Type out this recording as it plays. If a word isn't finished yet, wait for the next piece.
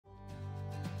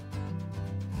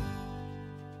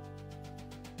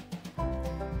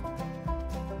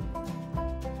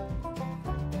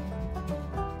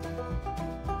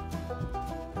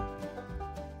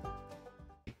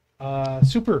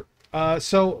Super.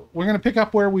 So we're going to pick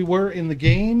up where we were in the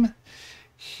game.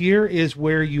 Here is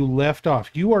where you left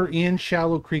off. You are in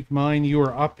Shallow Creek Mine. You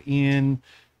are up in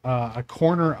a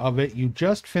corner of it. You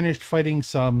just finished fighting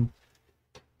some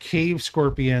cave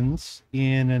scorpions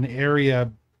in an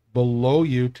area below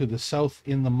you to the south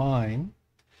in the mine.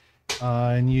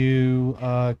 And you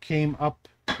came up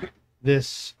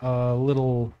this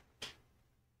little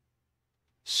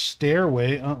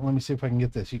stairway. Let me see if I can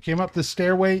get this. You came up the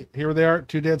stairway. Here they are,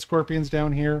 2 dead scorpions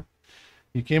down here.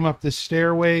 You came up this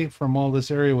stairway from all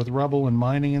this area with rubble and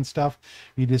mining and stuff.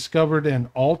 You discovered an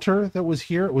altar that was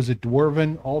here. It was a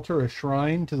dwarven altar, a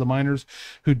shrine to the miners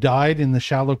who died in the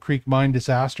Shallow Creek mine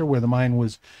disaster, where the mine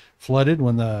was flooded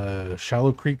when the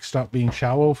Shallow Creek stopped being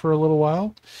shallow for a little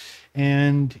while.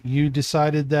 And you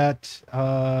decided that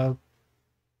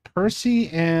Percy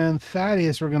and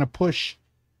Thaddeus were going to push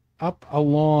up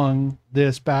along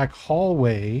this back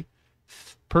hallway.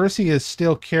 Percy is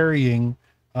still carrying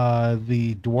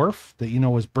the dwarf that you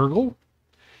know as Burgle,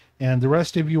 and the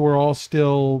rest of you are all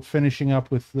still finishing up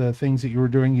with the things that you were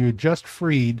doing. You had just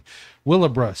freed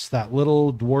Wyldermage, that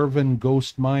little dwarven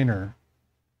ghost miner.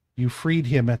 You freed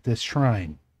him at this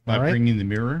shrine. By bringing the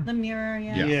mirror? The mirror,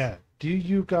 yeah. Yeah. Do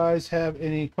you guys have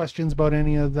any questions about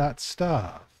any of that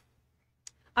stuff?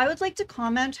 I would like to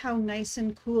comment how nice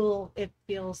and cool it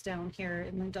feels down here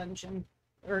in the dungeon.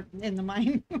 Or in the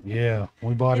mine. Yeah,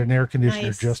 we bought an air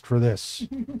conditioner just for this.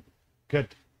 Good.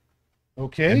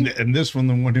 Okay. And this one,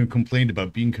 the one who complained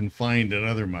about being confined in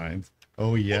other mines.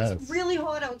 Oh, yes. It's really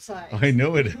hot outside. I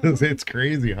know it is. It's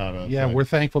crazy hot outside. Yeah, we're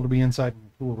thankful to be inside the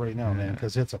pool right now, man,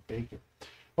 because it's a bacon.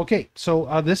 Okay,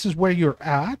 so this is where you're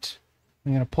at.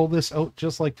 I'm going to pull this out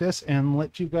just like this and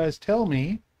let you guys tell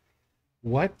me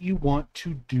what you want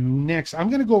to do next.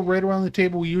 I'm going to go right around the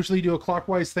table. We usually do a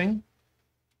clockwise thing.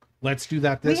 Let's do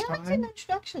that this time. We haven't seen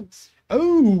introductions.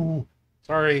 Oh,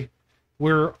 sorry.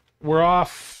 We're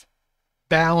off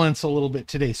balance a little bit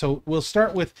today. So we'll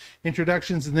start with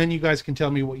introductions, and then you guys can tell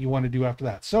me what you want to do after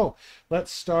that. So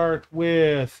let's start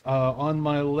with, on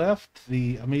my left,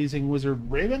 the amazing wizard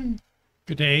Raven.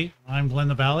 Good day. I'm Glenn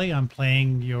the Valley. I'm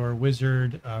playing your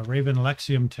wizard Raven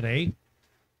Alexium today.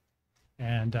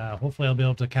 And hopefully I'll be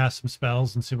able to cast some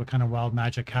spells and see what kind of wild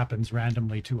magic happens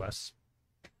randomly to us.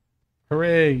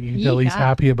 Hooray! You can tell he's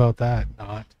happy about that.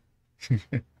 Not.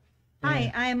 Hi,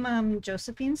 I'm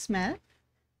Josephine Smith.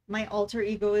 My alter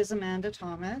ego is Amanda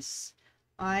Thomas.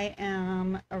 I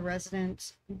am a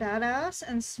resident badass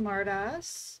and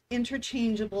smartass,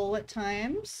 interchangeable at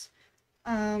times,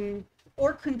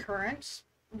 or concurrent,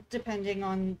 depending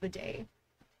on the day.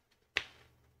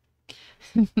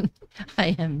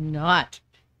 I am not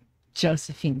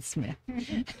Josephine Smith.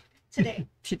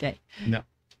 Today. No.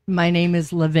 My name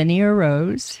is Lavinia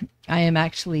Rose. I am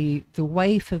actually the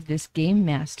wife of this game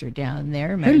master down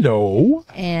there. Hello.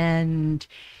 And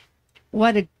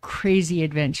what a crazy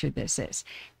adventure this is.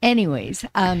 Anyways,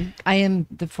 I am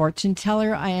the fortune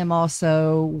teller. I am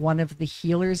also one of the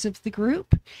healers of the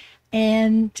group.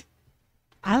 And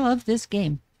I love this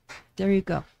game. There you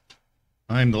go.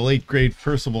 I'm the late great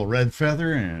Percival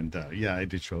Redfeather, and yeah, I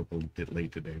did show up a bit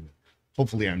late today. But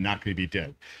hopefully, I'm not going to be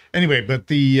dead. Anyway, but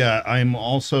I'm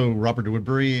also Robert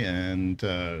Woodbury, and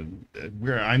I'm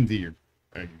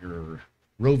your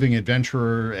roving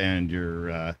adventurer and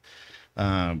your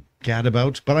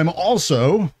gadabout. But I'm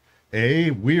also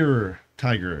a weir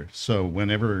tiger. So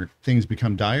whenever things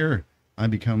become dire, I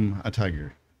become a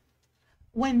tiger.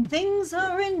 When things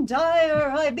are in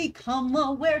dire, I become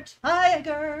a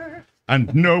were-tiger.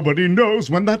 And nobody knows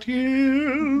when that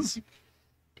is.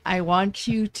 I want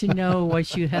you to know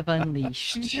what you have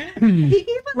unleashed.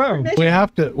 Well, we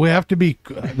have to be,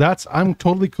 I'm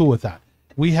totally cool with that.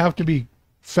 We have to be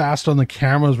fast on the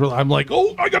cameras. I'm like,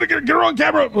 oh, I got to get her on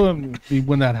camera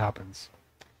when that happens.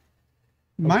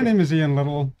 My name is Ian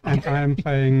Little, and I am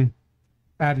playing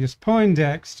Thaddeus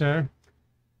Poindexter,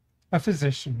 a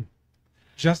physician.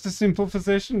 Just a simple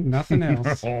physician, nothing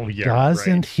else. Oh, yeah,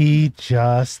 Doesn't he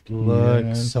just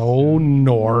look so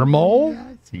normal?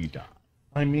 Yes, he does.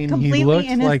 I mean, Completely he looks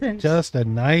innocent. like just a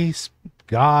nice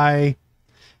guy.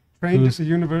 Trained at the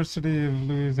University of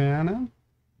Louisiana.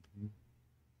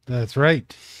 That's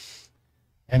right.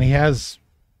 And he has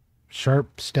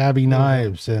sharp, stabby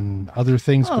knives and other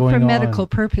things going on. For medical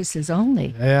purposes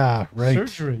only. Yeah, right.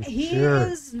 Surgery. He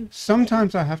is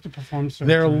Sometimes I have to perform surgery.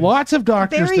 There are lots of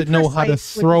doctors Very that know how to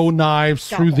precise with throw his knives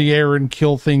through scalpel. the air and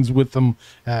kill things with them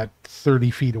at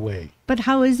 30 feet away. But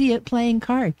how is he at playing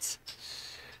cards?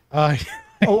 Oh,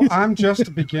 I'm just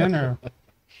a beginner.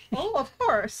 Oh, of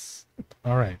course.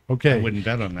 All right. I Okay. wouldn't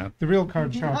bet on that. The real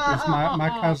card sharp is my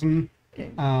cousin,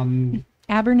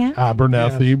 Abernathy?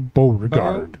 Abernathy Yes.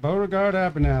 Beauregard. Beauregard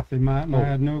Abernathy, my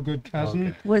no good cousin.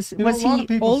 Okay. Was You know, a lot he of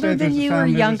people older say than there's a you or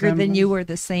family younger than you resemblance. or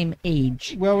the same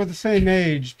age? Well, we're the same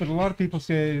age, but a lot of people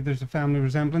say there's a family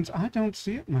resemblance. I don't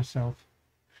see it myself.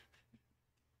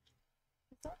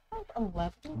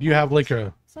 Do you have like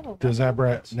a, does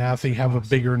Abernathy have a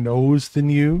bigger nose than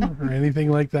you or anything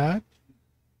like that?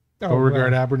 Oh,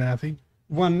 Beauregard well, Abernathy?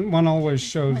 one always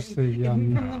shows the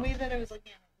From the way that I was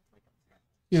looking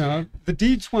at it. the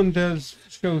deeds one does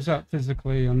shows up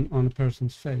physically on a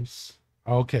person's face.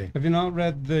 Okay. Have you not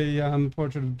read the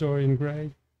portrait of Dorian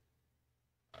Gray?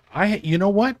 You know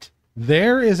what?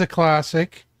 There is a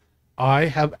classic I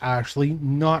have actually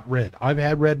not read.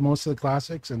 I've read most of the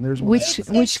classics, and there's one.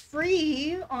 It's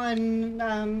free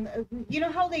on, you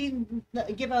know how they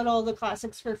give out all the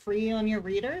classics for free on your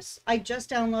readers? I just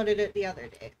downloaded it the other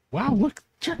day. Wow, look,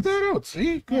 check that out.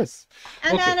 See, good. Yes.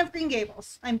 And Okay. Anne of Green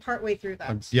Gables. I'm partway through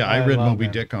that. Yeah, I I read love Moby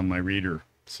that. Dick on my reader,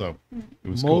 so it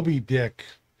was Moby Dick.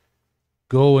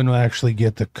 Go and actually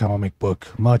get the comic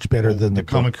book. Much better cool. than The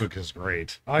comic book is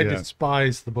great. I Yeah.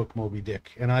 despise the book Moby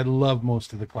Dick, and I love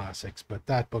most of the classics, but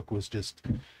that book was just.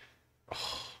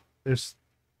 There's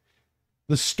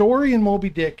the story in Moby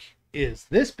Dick is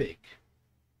this big.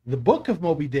 The book of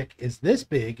Moby Dick is this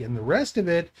big, and the rest of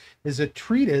it is a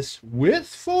treatise with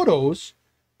photos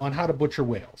on how to butcher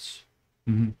whales.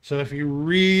 Mhm. So if you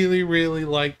really, really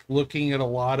like looking at a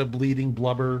lot of bleeding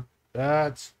blubber,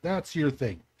 that's your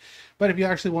thing. But if you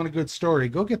actually want a good story,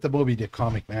 go get the Moby Dick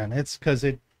comic, man. It's because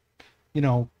it,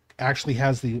 actually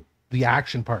has the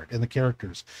action part and the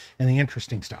characters and the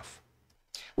interesting stuff.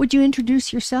 Would you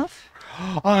introduce yourself?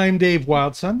 I'm Dave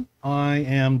Wildson. I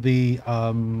am the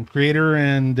creator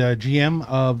and GM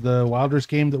of the Wylders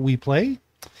game that we play.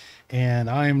 And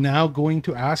I am now going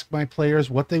to ask my players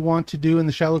what they want to do in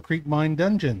the Shallow Creek Mine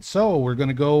dungeon. So we're going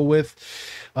to go with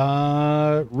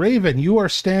Raven. You are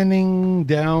standing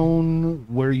down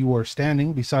where you are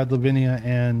standing beside Lavinia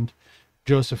and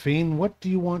Josephine. What do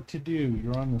you want to do?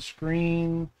 You're on the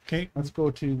screen. Okay. Let's go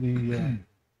to the...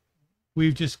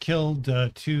 We've just killed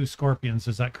 2 scorpions.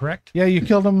 Is that correct? Yeah, you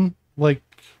killed them like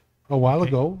a while Okay.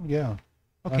 ago. Yeah.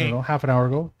 I don't Okay. know, half an hour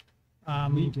ago.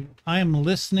 I am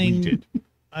listening. We did.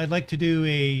 I'd like to do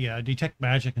a detect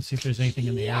magic and see if there's anything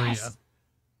in the area.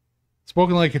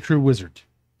 Spoken like a true wizard.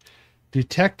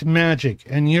 Detect magic.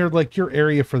 And your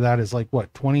area for that is like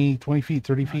what, 20 feet,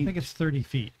 30 I feet? think it's 30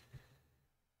 feet.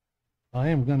 I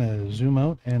am going to zoom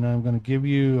out and I'm going to give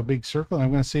you a big circle. And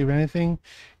I'm going to save anything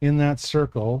in that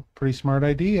circle. Pretty smart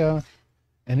idea.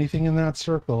 Anything in that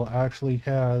circle actually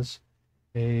has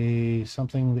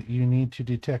something that you need to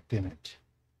detect in it.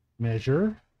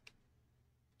 Measure.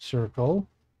 Circle.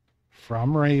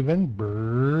 From Raven.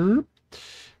 Burp.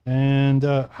 And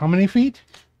how many feet?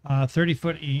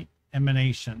 30-foot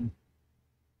emanation.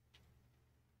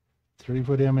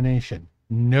 30-foot emanation.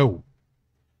 No.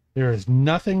 There is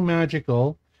nothing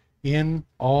magical in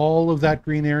all of that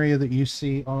green area that you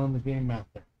see on the game map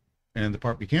there. And the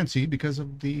part we can't see because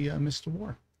of the Mist of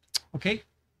War. Okay.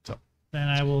 So. Then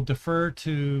I will defer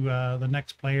to the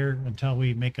next player until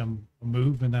we make a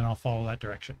move, and then I'll follow that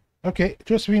direction. Okay,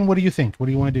 Josephine, what do you think? What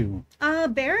do you want to do?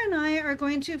 Bear and I are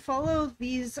going to follow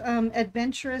these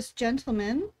adventurous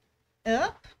gentlemen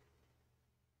up.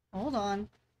 Hold on.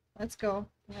 Let's go.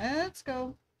 Let's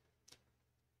go.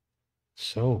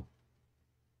 So,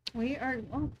 We are.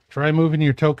 Oh, try moving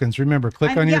your tokens. Remember,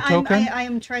 click on your token. I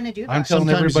am trying to do that. I'm telling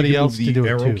Sometimes everybody you can else move to do the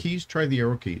it arrow too. keys. Try the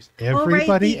arrow keys.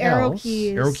 Everybody the arrow else.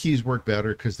 keys. Arrow keys work better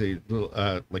because they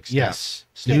like stab. Yes.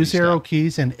 Stabby Use stab. arrow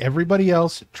keys, and everybody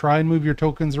else try and move your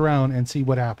tokens around and see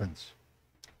what happens.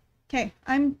 Okay,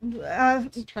 I'm.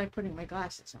 Try putting my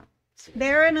glasses on.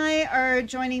 Bear and I are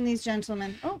joining these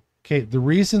gentlemen. Oh, Okay, the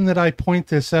reason that I point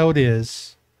this out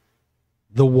is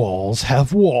the walls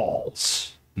have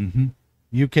walls. Mm-hmm.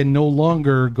 You can no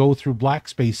longer go through black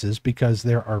spaces because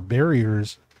there are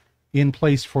barriers in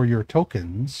place for your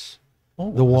tokens.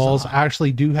 The walls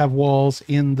actually do have walls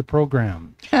in the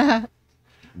program.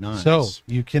 Nice. So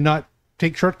you cannot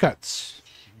take shortcuts.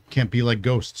 Can't be like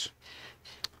ghosts.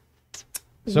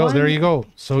 So there you go.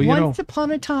 So you know. Once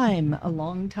upon a time, a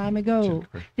long time ago,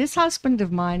 this husband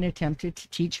of mine attempted to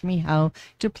teach me how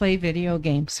to play video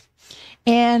games.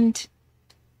 And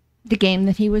the game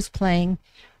that he was playing,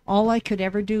 all I could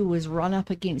ever do was run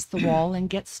up against the wall and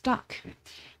get stuck.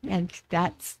 And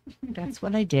that's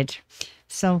what I did.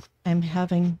 So I'm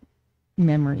having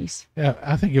memories. Yeah,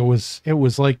 I think it was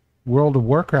like World of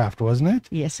Warcraft, wasn't it?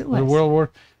 Yes, it The was. World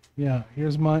War. Yeah,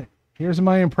 here's my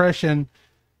impression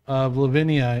of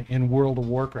Lavinia in World of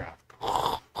Warcraft.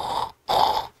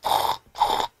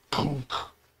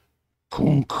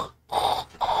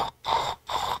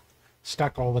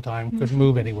 stuck all the time, couldn't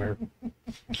move anywhere.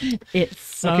 It's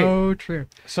so true.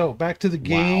 So back to the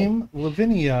game.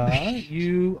 Lavinia,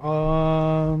 you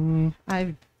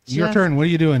I've your just- turn. What are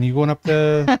you doing? You going up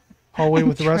the hallway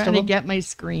with the rest of trying to them? get my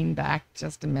screen back.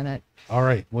 Just a minute. All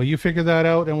right. Well, you figure that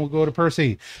out, and we'll go to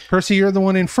Percy. Percy, you're the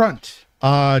one in front.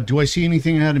 Do I see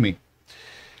anything ahead of me?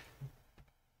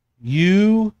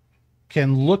 You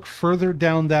can look further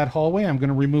down that hallway. I'm going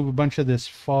to remove a bunch of this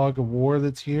fog of war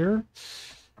that's here.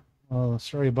 Oh,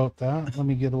 sorry about that. Let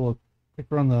me get a little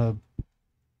quicker on the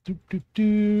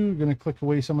Going to click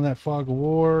away some of that fog of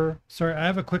war. Sorry, I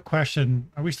have a quick question.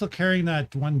 Are we still carrying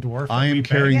that one dwarf? I am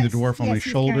carrying the dwarf on my Yes,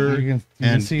 he's shoulder. carrying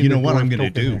And you know what I'm going to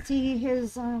do? See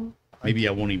his Maybe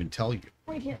I won't even tell you.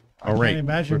 right here. All I right. can't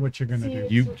imagine what you're going to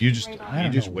do. You just I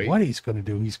don't just know wait. what he's going to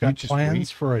do. He's got just plans wait.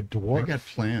 for a I dwarf. got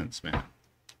plans, man.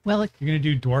 Well, You're going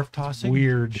to do dwarf tossing?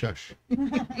 Weird. Shush.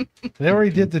 They already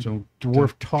did the Don't- dwarf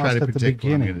don't toss try to at the predict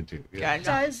what I'm beginning. going to do. Yeah.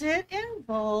 Does it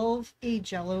involve a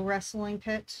jello wrestling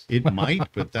pit? It might,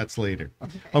 but that's later.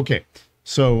 Okay.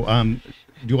 So,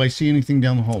 do I see anything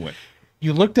down the hallway?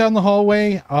 You look down the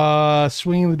hallway,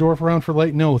 swinging the dwarf around for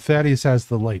light. No, Thaddeus has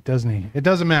the light, doesn't he? It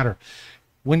doesn't matter.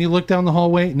 When you look down the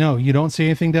hallway, no, you don't see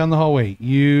anything down the hallway.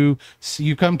 You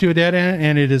come to a dead end,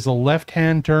 and it is a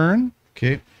left-hand turn.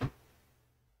 Okay.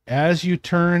 As you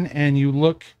turn and you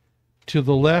look to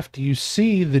the left, you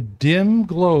see the dim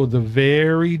glow, the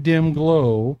very dim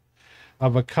glow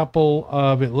of a couple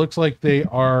of, it looks like they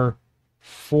are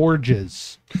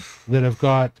forges that have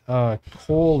got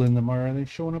coal in them. Are they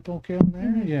showing up okay on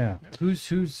there? Yeah. Who's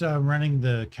running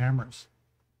the cameras?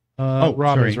 Rob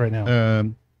sorry. is right now.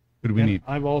 Who do we And need?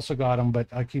 I've also got them, but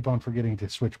I keep on forgetting to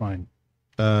switch mine.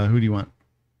 Who do you want?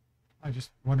 I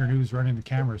just wondered who's running the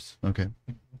cameras. Okay.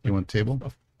 You want table?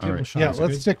 All Table right. shot Yeah, is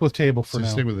let's good. stick with table for So now.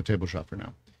 stick with the table shot for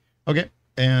now. Okay.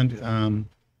 And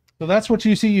So that's what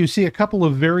you see. You see a couple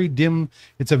of very dim.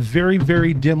 It's a very,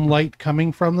 very dim light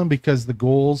coming from them because the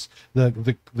coals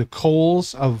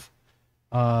of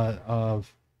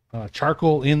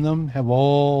charcoal in them have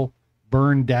all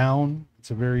burned down.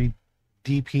 It's a very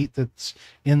deep heat that's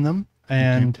in them,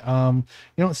 and you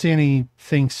don't see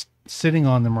anything sitting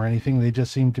on them or anything. They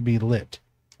just seem to be lit.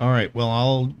 all right. Well,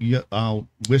 I'll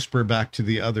whisper back to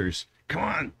the others. Come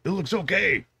on, it looks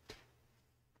okay.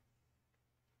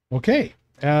 Okay,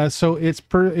 so it's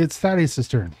Thaddeus'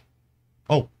 turn.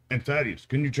 Oh, and Thaddeus,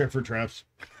 can you check for traps?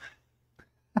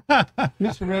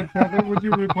 Mr. Redfeather, would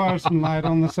you require some light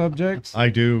on the subject? I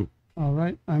do. All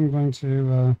right, I'm going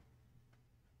to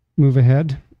move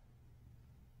ahead.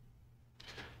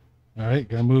 All right,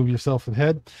 gonna move yourself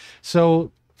ahead.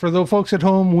 So for the folks at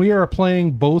home, we are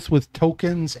playing both with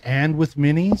tokens and with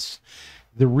minis.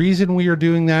 The reason we are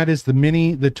doing that is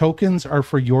the tokens are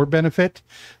for your benefit.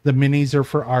 The minis are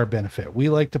for our benefit. We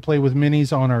like to play with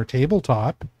minis on our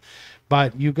tabletop,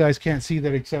 but you guys can't see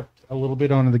that except a little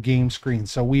bit on the game screen.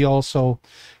 So we also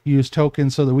use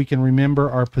tokens so that we can remember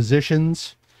our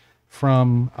positions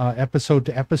from episode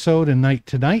to episode and night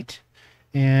to night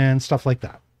and stuff like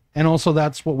that. And also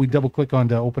that's what we double click on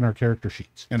to open our character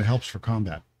sheets. And it helps for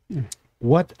combat.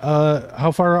 What,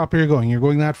 how far up are you going? You're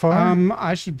going that far?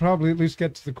 I should probably at least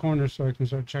get to the corner so I can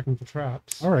start checking for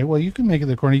traps. All right. Well, you can make it to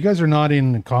the corner. You guys are not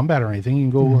in combat or anything. You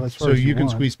can go as far So as you can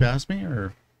want. squeeze past me,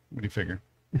 or what do you figure?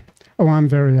 Oh, I'm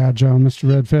very agile, Mr.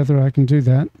 Redfeather. I can do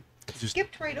that.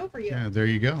 Skipped right over you. Yeah, there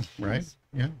you go. Right?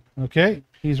 Yeah. Okay.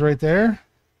 He's right there.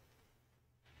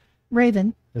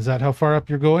 Raven. Is that how far up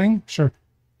you're going? Sure.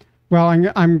 Well,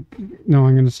 I'm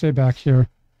going to stay back here.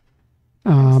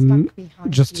 Stuck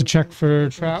behind just to you check and for you're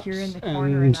traps here in the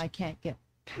corner, and and I can't get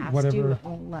past whatever you. It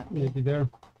won't let me. maybe there.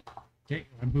 Okay,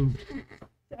 I moved.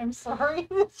 I'm sorry.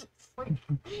 It's just like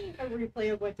a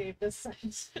replay of what Dave just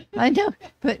said. I know,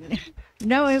 but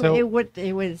no, So, it would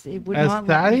As not let me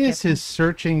Thaddeus get is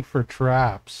searching for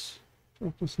traps,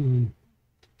 Plus 9.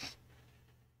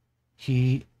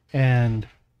 he and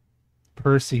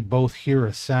Percy both hear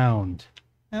a sound,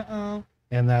 Uh-oh.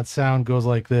 and that sound goes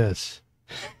like this.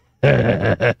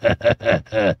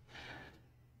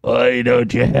 Why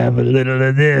don't you have a little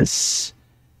of this?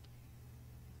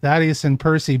 Thaddeus and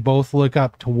Percy both look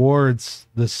up towards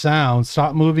the sound.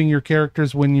 Stop moving your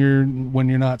characters when you're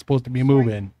not supposed to be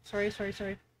moving. Sorry.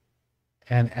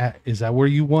 And is that where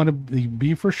you want to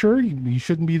be for sure? You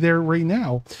shouldn't be there right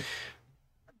now.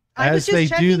 I was As just they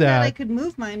checking do that, I could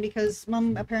move mine because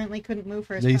Mom apparently couldn't move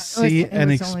hers. they back. see it an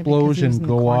was only because he was explosion in the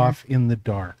go corner. off in the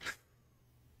dark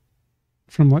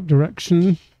From what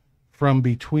direction? from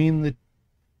between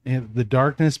the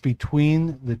darkness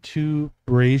between the two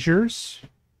braziers.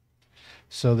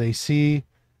 So they see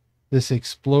this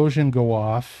explosion go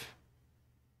off,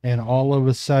 and all of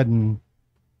a sudden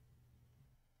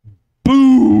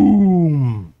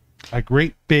boom! A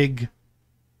great big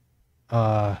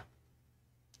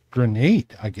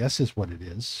grenade, I guess is what it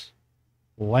is,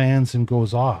 lands and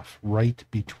goes off right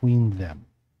between them.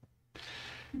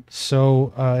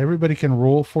 So everybody can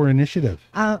roll for initiative.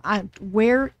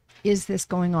 Where is this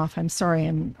going off? I'm sorry.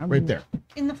 I'm Right there,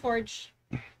 In the forge.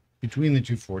 between the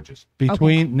two forges.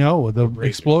 Between no, the Right.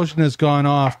 explosion has gone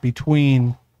off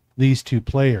between these two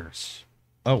players.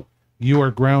 Oh, You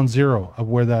are ground zero of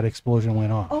where that explosion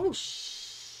went off. Oh,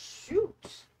 shoot.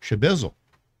 shabizzle.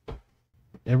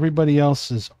 Everybody else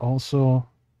is also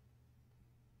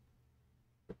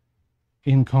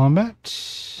in combat,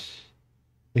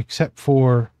 except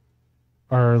for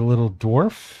our little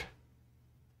dwarf,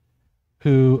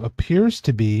 who appears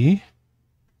to be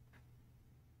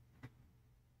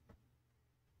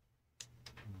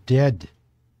dead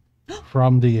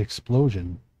from the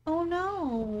explosion. Oh,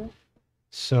 no.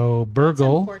 So It's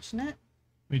Burgle unfortunate.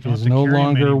 We don't is have to no carry him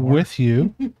longer anymore. with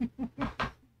you.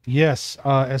 Yes,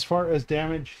 as far as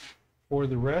damage for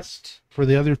the rest, for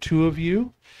the other two of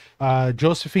you,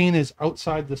 Josephine is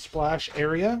outside the splash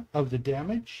area of the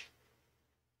damage.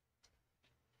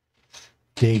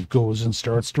 Dave goes and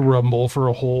starts to rumble for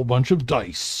a whole bunch of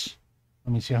dice.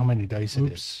 Let me see how many dice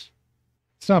it is.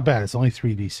 It's not bad. It's only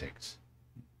 3d6.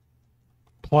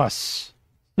 Plus.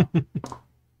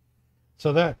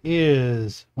 So that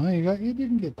is, well, you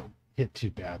didn't get hit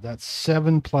too bad. That's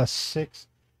 7 plus 6.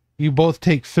 You both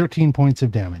take 13 points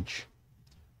of damage.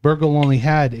 Burgle only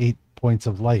had 8 points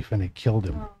of life and it killed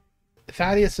him.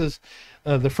 Thaddeus is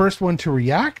the first one to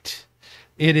react.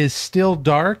 It is still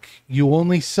dark. You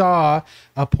only saw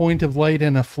a point of light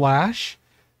and a flash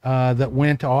that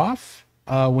went off.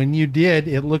 When you did,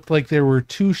 it looked like there were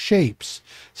two shapes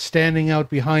standing out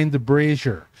behind the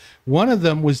brazier. One of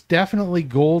them was definitely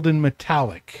golden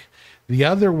metallic. The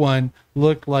other one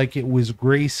looked like it was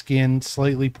gray skinned,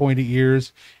 slightly pointy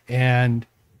ears, and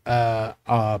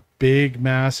a big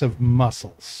mass of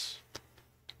muscles.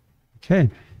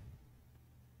 Okay.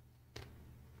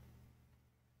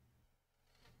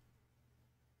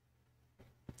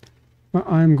 Well,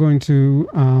 I'm going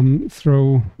to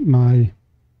throw my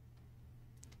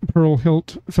pearl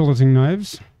hilt filleting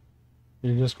knives.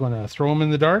 You're just going to throw him in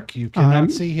the dark? You cannot I'm-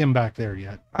 see him back there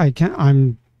yet.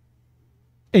 I'm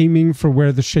aiming for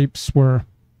where the shapes were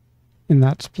in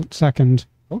that split second.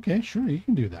 Okay, sure, you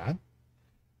can do that.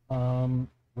 I'm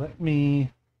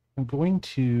going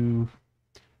to,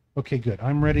 okay, good.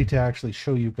 I'm ready to actually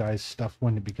show you guys stuff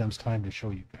when it becomes time to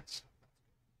show you guys.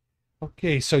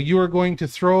 Okay, so you are going to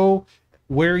throw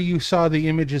where you saw the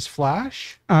images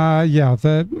flash, Yeah,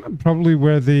 probably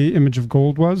where the image of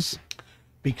gold was.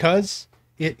 because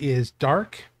it is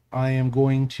dark. I am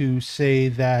going to say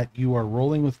that you are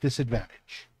rolling with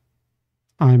disadvantage.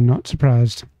 I'm not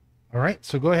surprised. All right,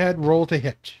 so go ahead, roll to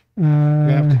hit. You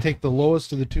have to take the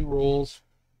lowest of the two rolls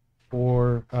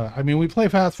for, I mean, we play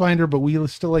Pathfinder, but we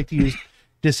still like to use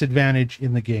disadvantage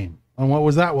in the game. And what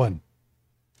was that one?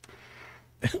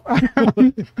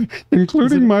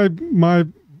 Including my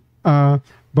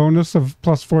bonus of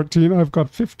plus 14, I've got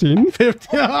 15.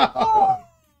 50.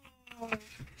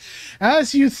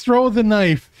 As you throw the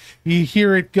knife, you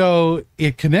hear it go,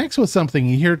 it connects with something.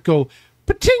 You hear it go,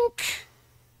 patink.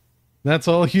 That's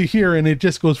all you hear, and it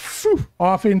just goes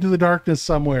off into the darkness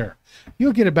somewhere.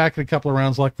 You'll get it back in a couple of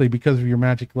rounds, luckily, because of your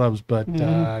magic gloves, but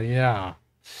yeah.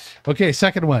 Okay,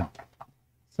 second one.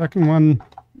 Second one,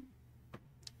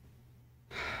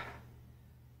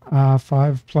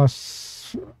 5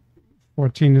 plus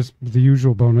 14 is the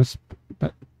usual bonus,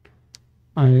 but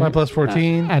 5 plus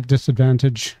 14. at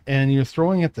disadvantage. And you're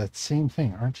throwing at that same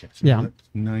thing, aren't you? Yeah.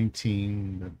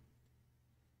 19.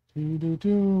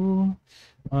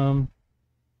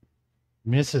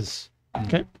 Misses.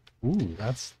 Okay. Ooh,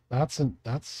 that's So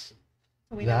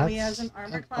we know he has an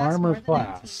armor class. armor more than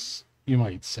class, you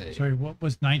might say. Sorry, what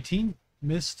was 19?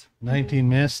 Missed? 19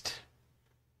 missed.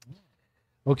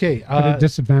 Okay. But at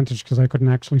disadvantage because I couldn't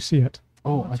actually see it.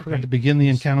 Oh, I that's forgot okay. to begin the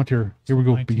encounter. Here we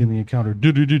go. 19. Begin the encounter.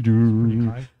 Do-do-do-do. Pretty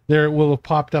high. There it will have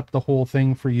popped up the whole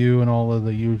thing for you and all of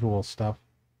the usual stuff.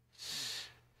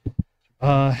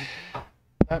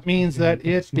 That means that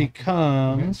it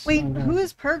becomes. Wait, who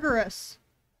is Pergerus?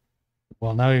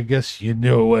 Well, now I guess you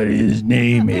Know what his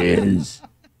name is?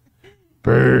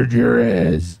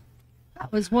 Pergerus.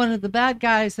 That was one of the bad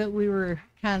guys that we were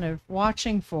kind of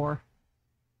watching for.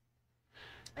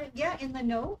 Yeah, in the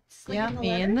notes. Like Yeah, in the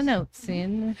in the letters? notes.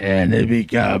 In And it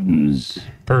becomes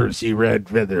Percy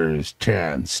Redfeather's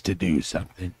chance to do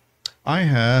something. I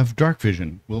have dark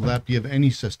vision. Will that be of any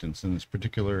assistance in this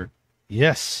particular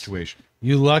Yes. situation?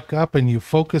 You look up and you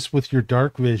focus with your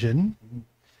dark vision,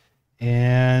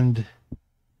 and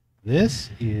This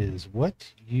is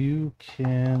what you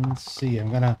can see. I'm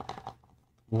going to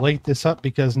light this up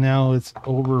because now it's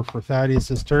over for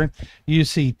Thaddeus's turn. You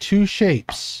see two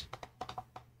shapes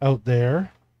out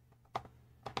there.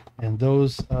 And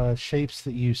those shapes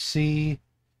that you see,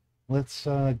 let's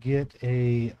get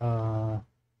a oh,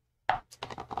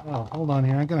 hold on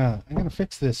here. I'm gonna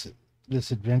fix this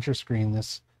adventure screen.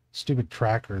 This stupid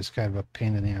tracker is kind of a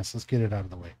pain in the ass. Let's get it out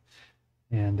of the way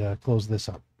and close this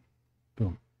up.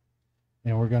 Boom.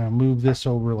 And we're gonna move this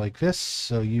over like this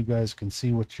so you guys can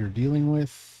see what you're dealing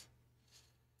with.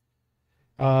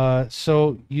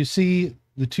 So you see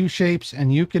the two shapes,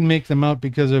 and you can make them out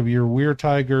because of your Weir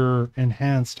Tiger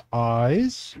enhanced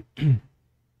eyes.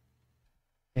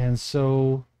 And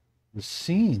so the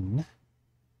scene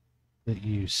that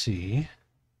you see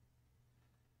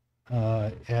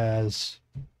as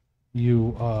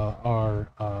you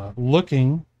are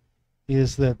looking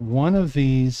is that one of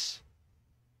these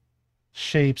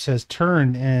shapes has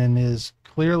turned and is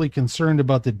clearly concerned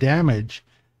about the damage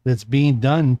that's being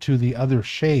done to the other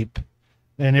shape.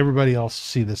 And everybody else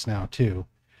see this now too.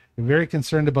 They're very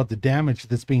concerned about the damage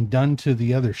that's being done to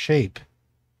the other shape.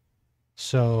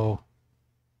 So,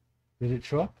 did it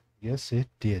show up? Yes, it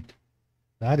did.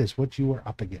 That is what you are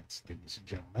up against, ladies and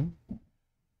gentlemen.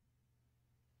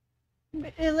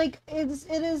 Is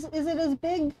it as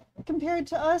big compared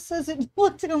to us as it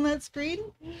looked on that screen?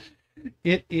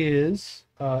 It is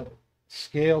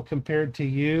scale compared to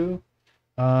you.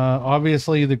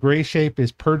 Obviously, the gray shape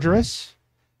is Pergerus.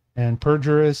 And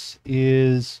Pergerus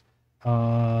is,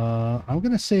 I'm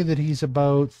going to say that he's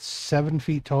about 7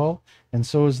 feet tall, and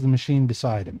so is the machine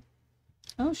beside him.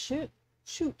 Oh, shoot.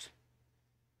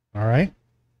 All right.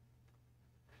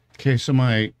 Okay, so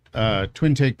my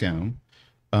twin takedown,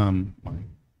 my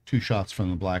 2 shots from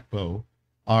the black bow,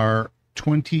 are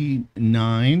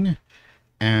 29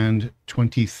 and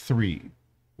 23.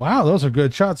 Wow, those are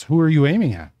good shots. Who are you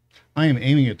aiming at? I am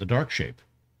aiming at the dark shape,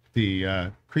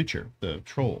 the creature, the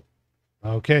troll.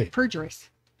 Okay. Pergerus.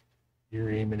 You're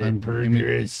aiming I'm at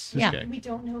Pergerus. Yeah. guy. We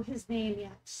don't know his name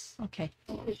yet, Okay.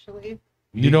 officially.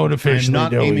 You don't officially I'm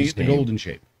not know aiming his at the name. golden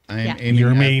shape. I am Yeah. aiming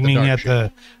You're at aiming the dark at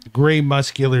shape. the gray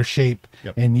muscular shape,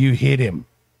 Yep. and you hit him.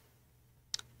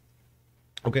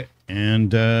 Okay.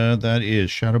 And that is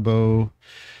shadow bow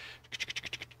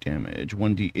damage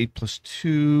 1d8 plus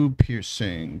 2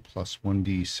 piercing plus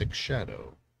 1d6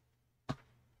 shadow.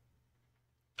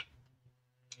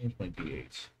 Where's my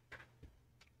d8s?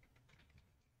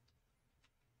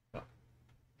 Oh.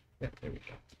 Yeah, there we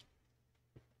go.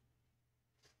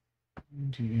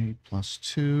 1d8 plus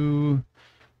 2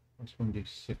 plus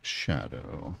 1d6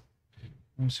 shadow.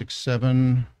 6,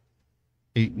 7,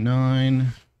 8, 9.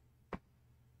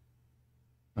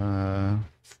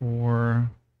 4,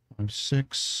 5,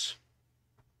 6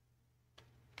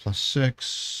 plus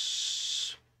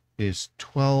 6 is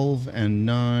 12, and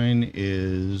 9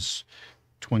 is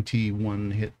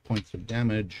 21 hit points of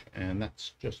damage, and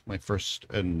that's just my first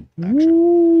action.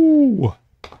 Ooh.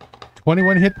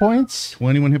 21 hit points.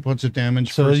 21 hit points of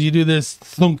damage. So first. you do this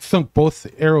thunk thunk, both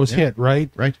arrows Yeah. hit, right?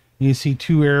 Right. You see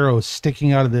 2 arrows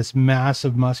sticking out of this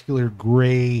massive muscular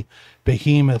gray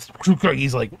behemoth.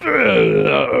 He's like,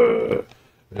 That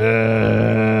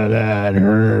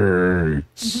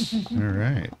hurts. All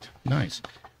right. Nice.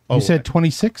 you said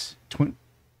 26 20,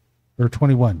 or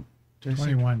 21?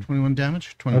 21. 21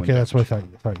 damage? 21 Okay, that's what damage.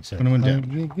 I thought you said. 21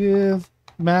 damage.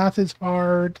 Math is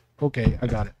hard. Okay, I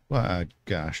got it. Well,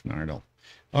 gosh, Nardle.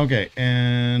 Okay,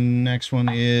 and next one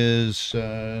is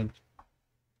it's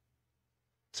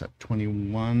at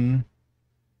 21,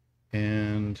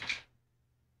 and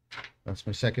that's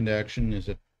my second action. Is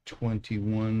at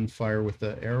 21. Fire with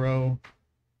the arrow,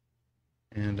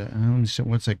 and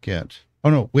what's that get? Oh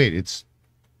no, wait, it's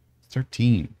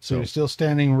 13. So So you're still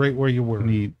standing right where you were.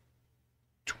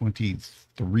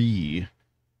 23,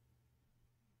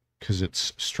 because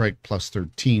it's strike plus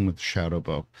 13 with the shadow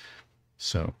bow.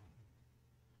 So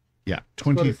yeah, Let's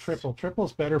go 20. to triple.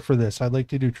 Triple's better for this. I'd like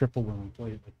to do triple when we play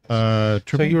it. Like this.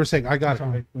 Triple, So you were saying, I got it.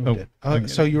 I moved Oh, it. I get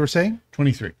So it. you were saying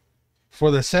 23. for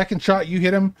the second shot you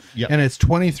hit him, Yeah. and it's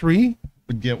 23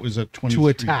 But yeah, it was a 23 to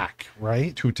attack,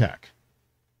 right? To attack.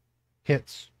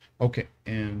 Hits. Okay,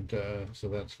 and so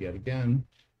that's yet again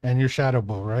And your shadow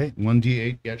bow, right?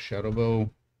 1d8. Yeah, shadow bow.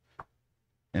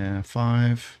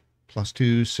 5 plus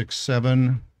 2, 6,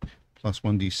 7 plus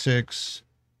 1d6,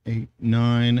 8,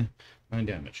 9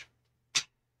 damage.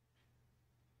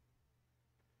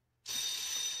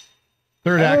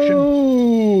 Third action.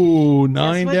 Oh,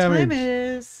 9 Guess what time damage. it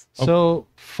is? So,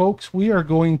 folks, we are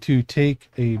going to take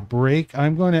a break.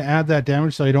 I'm going to add that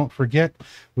damage so I don't forget,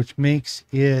 which makes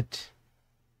it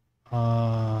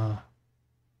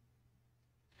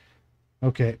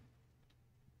Okay.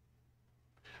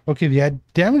 Okay, the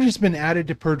damage has been added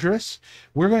to Pergerus.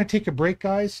 We're going to take a break,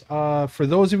 guys. For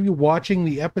those of you watching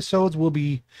the episodes, we'll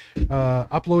be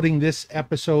uploading this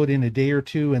episode in a day or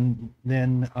two, and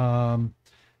then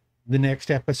the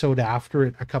next episode after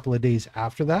it, a couple of days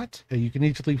after that. You can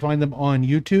easily find them on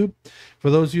YouTube. For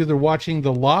those of you that are watching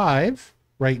the live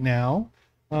right now,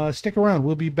 stick around.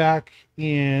 We'll be back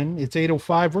it's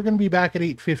 8:05. We're going to be back at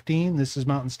 8:15. This is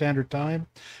Mountain Standard Time.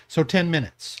 So 10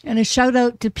 minutes. And a shout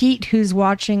out to Pete, who's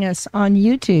watching us on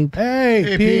YouTube.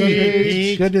 Hey,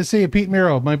 Pete. Good to see you. Pete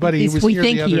Miro, my buddy. He was here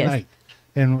the other night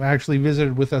and actually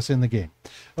visited with us in the game.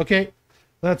 Okay,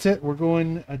 that's it. We're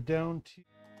going down to...